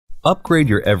Upgrade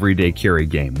your everyday carry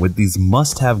game with these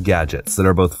must-have gadgets that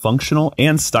are both functional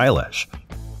and stylish.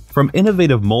 From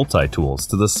innovative multi-tools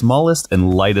to the smallest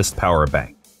and lightest power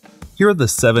bank, here are the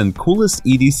 7 coolest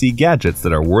EDC gadgets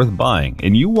that are worth buying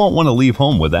and you won't want to leave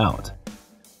home without.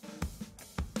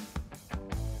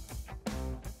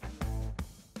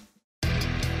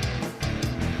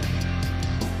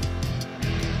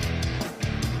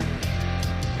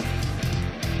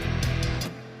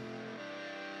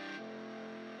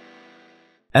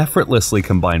 Effortlessly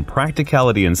combine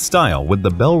practicality and style with the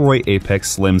Bellroy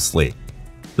Apex Slim Sleek,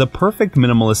 the perfect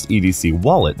minimalist EDC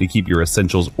wallet to keep your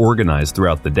essentials organized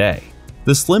throughout the day.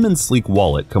 The slim and sleek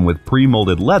wallet comes with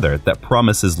pre-molded leather that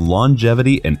promises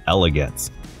longevity and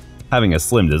elegance. Having a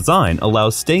slim design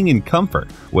allows staying in comfort,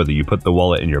 whether you put the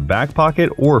wallet in your back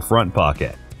pocket or front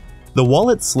pocket. The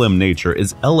wallet's slim nature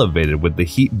is elevated with the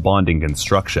heat bonding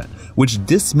construction, which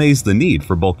dismays the need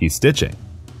for bulky stitching.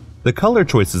 The color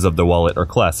choices of the wallet are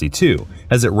classy too,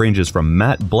 as it ranges from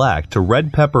matte black to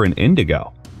red pepper and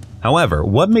indigo. However,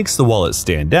 what makes the wallet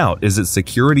stand out is its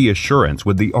security assurance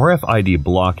with the RFID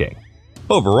blocking.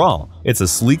 Overall, it's a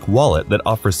sleek wallet that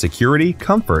offers security,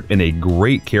 comfort, and a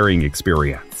great carrying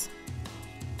experience.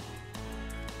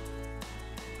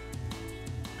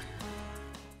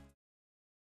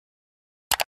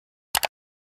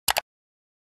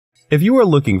 If you are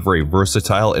looking for a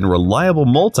versatile and reliable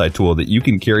multi-tool that you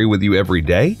can carry with you every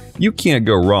day, you can't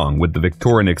go wrong with the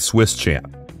Victorinox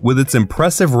SwissChamp. With its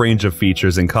impressive range of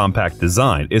features and compact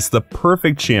design, it's the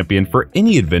perfect champion for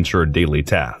any adventure or daily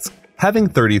task. Having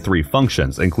 33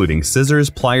 functions, including scissors,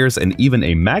 pliers, and even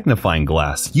a magnifying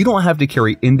glass, you don't have to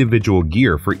carry individual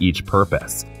gear for each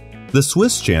purpose. The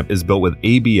SwissChamp is built with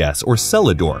ABS or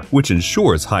Celador, which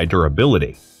ensures high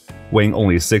durability. Weighing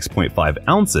only 6.5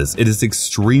 ounces, it is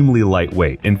extremely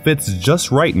lightweight and fits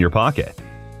just right in your pocket.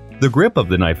 The grip of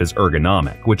the knife is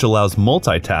ergonomic, which allows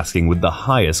multitasking with the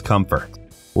highest comfort.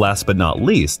 Last but not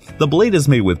least, the blade is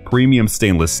made with premium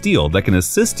stainless steel that can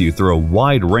assist you through a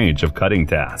wide range of cutting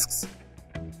tasks.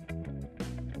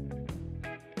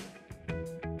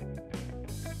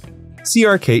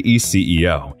 CRKT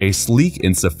CEO, a sleek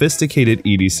and sophisticated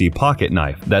EDC pocket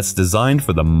knife that's designed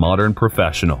for the modern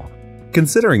professional.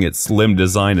 Considering its slim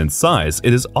design and size,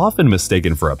 it is often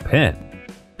mistaken for a pen.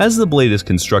 As the blade is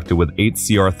constructed with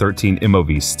 8CR13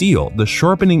 MOV steel, the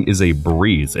sharpening is a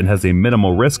breeze and has a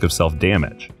minimal risk of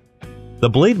self-damage. The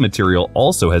blade material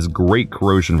also has great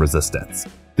corrosion resistance.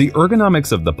 The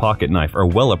ergonomics of the pocket knife are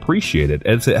well appreciated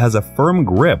as it has a firm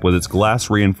grip with its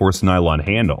glass-reinforced nylon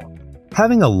handle.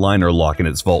 Having a liner lock in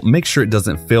its vault makes sure it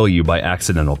doesn't fail you by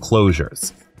accidental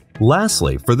closures.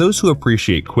 Lastly, for those who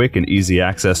appreciate quick and easy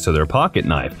access to their pocket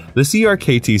knife, the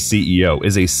CRKT CEO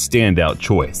is a standout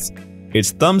choice.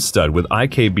 Its thumb stud with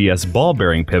IKBS ball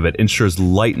bearing pivot ensures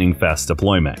lightning fast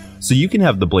deployment, so you can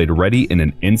have the blade ready in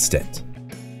an instant.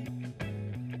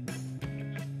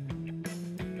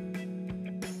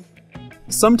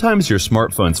 Sometimes your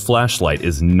smartphone's flashlight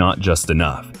is not just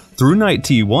enough. ThruNite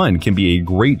T1 can be a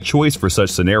great choice for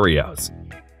such scenarios.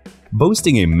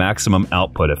 Boasting a maximum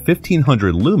output of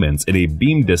 1500 lumens and a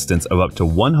beam distance of up to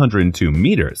 102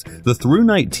 meters, the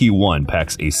ThruNite T1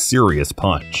 packs a serious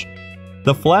punch.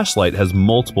 The flashlight has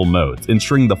multiple modes,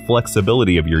 ensuring the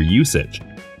flexibility of your usage,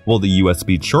 while the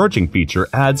USB charging feature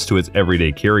adds to its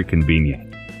everyday carry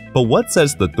convenience. But what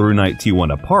sets the ThruNite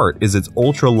T1 apart is its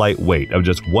ultra-light weight of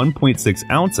just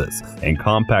 1.6 ounces and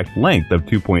compact length of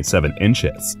 2.7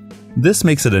 inches. This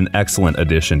makes it an excellent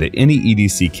addition to any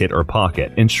EDC kit or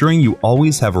pocket, ensuring you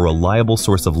always have a reliable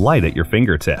source of light at your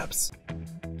fingertips.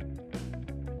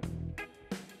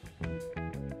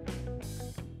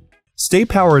 Stay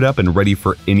powered up and ready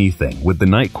for anything with the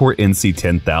Nitecore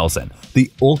NC10000,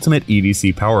 the ultimate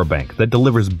EDC power bank that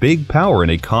delivers big power in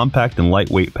a compact and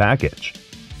lightweight package.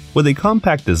 With a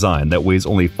compact design that weighs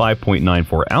only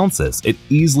 5.94 ounces, it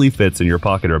easily fits in your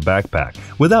pocket or backpack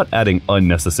without adding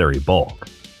unnecessary bulk.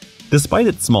 Despite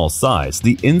its small size,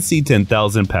 the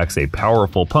NC10000 packs a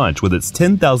powerful punch with its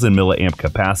 10,000 mAh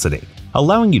capacity,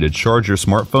 allowing you to charge your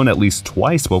smartphone at least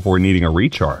twice before needing a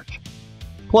recharge.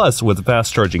 Plus, with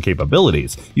fast charging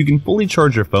capabilities, you can fully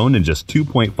charge your phone in just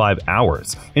 2.5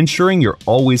 hours, ensuring you're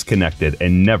always connected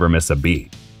and never miss a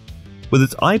beat. With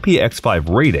its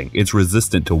IPX5 rating, it's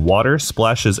resistant to water,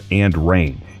 splashes, and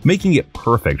rain, making it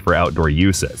perfect for outdoor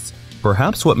uses.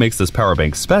 Perhaps what makes this power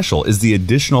bank special is the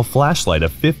additional flashlight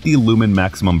of 50 lumen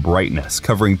maximum brightness,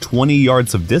 covering 20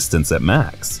 yards of distance at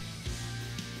max.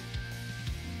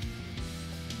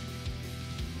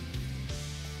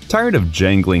 Tired of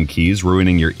jangling keys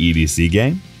ruining your EDC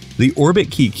game? The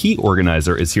OrbitKey Key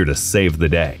Organizer is here to save the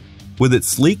day. With its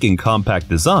sleek and compact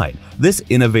design, this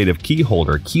innovative key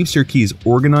holder keeps your keys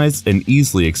organized and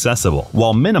easily accessible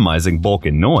while minimizing bulk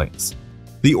and noise.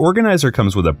 The organizer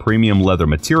comes with a premium leather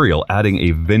material, adding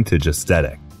a vintage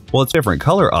aesthetic, while its different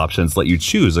color options let you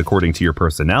choose according to your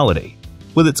personality.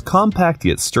 With its compact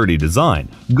yet sturdy design,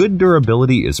 good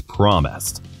durability is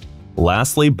promised.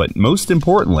 Lastly, but most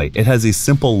importantly, it has a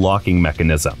simple locking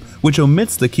mechanism, which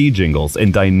omits the key jingles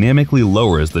and dynamically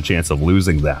lowers the chance of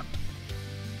losing them.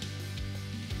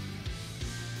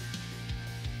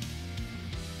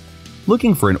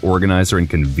 Looking for an organizer and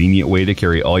convenient way to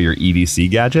carry all your EDC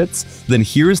gadgets? Then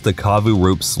here's the Kavu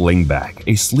Rope Sling Bag,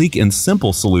 a sleek and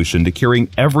simple solution to carrying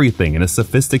everything in a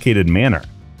sophisticated manner.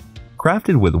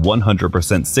 Crafted with 100%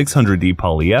 600D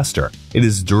polyester, it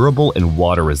is durable and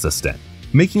water-resistant,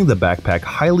 making the backpack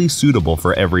highly suitable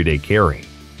for everyday carry.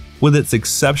 With its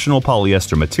exceptional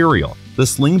polyester material, the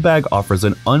sling bag offers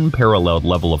an unparalleled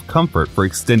level of comfort for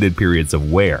extended periods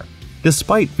of wear,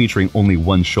 despite featuring only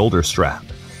one shoulder strap.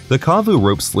 The Kavu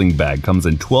Rope Sling Bag comes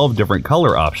in 12 different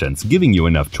color options, giving you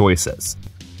enough choices.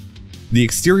 The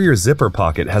exterior zipper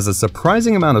pocket has a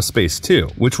surprising amount of space too,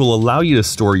 which will allow you to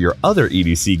store your other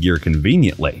EDC gear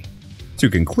conveniently. To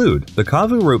conclude, the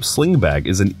Kavu Rope Sling Bag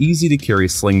is an easy-to-carry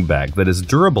sling bag that is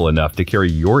durable enough to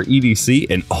carry your EDC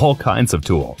and all kinds of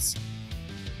tools.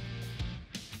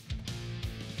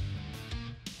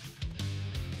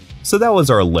 So that was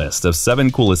our list of 7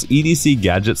 coolest EDC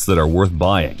gadgets that are worth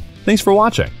buying. Thanks for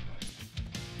watching!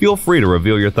 Feel free to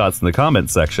reveal your thoughts in the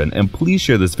comments section, and please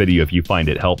share this video if you find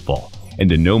it helpful. And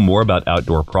to know more about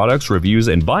outdoor products, reviews,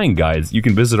 and buying guides, you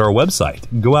can visit our website,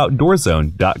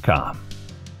 gooutdoorzone.com.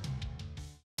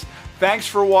 Thanks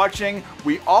for watching.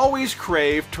 We always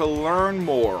crave to learn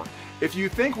more. If you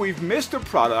think we've missed a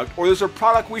product or there's a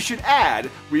product we should add,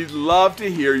 we'd love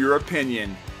to hear your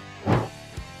opinion.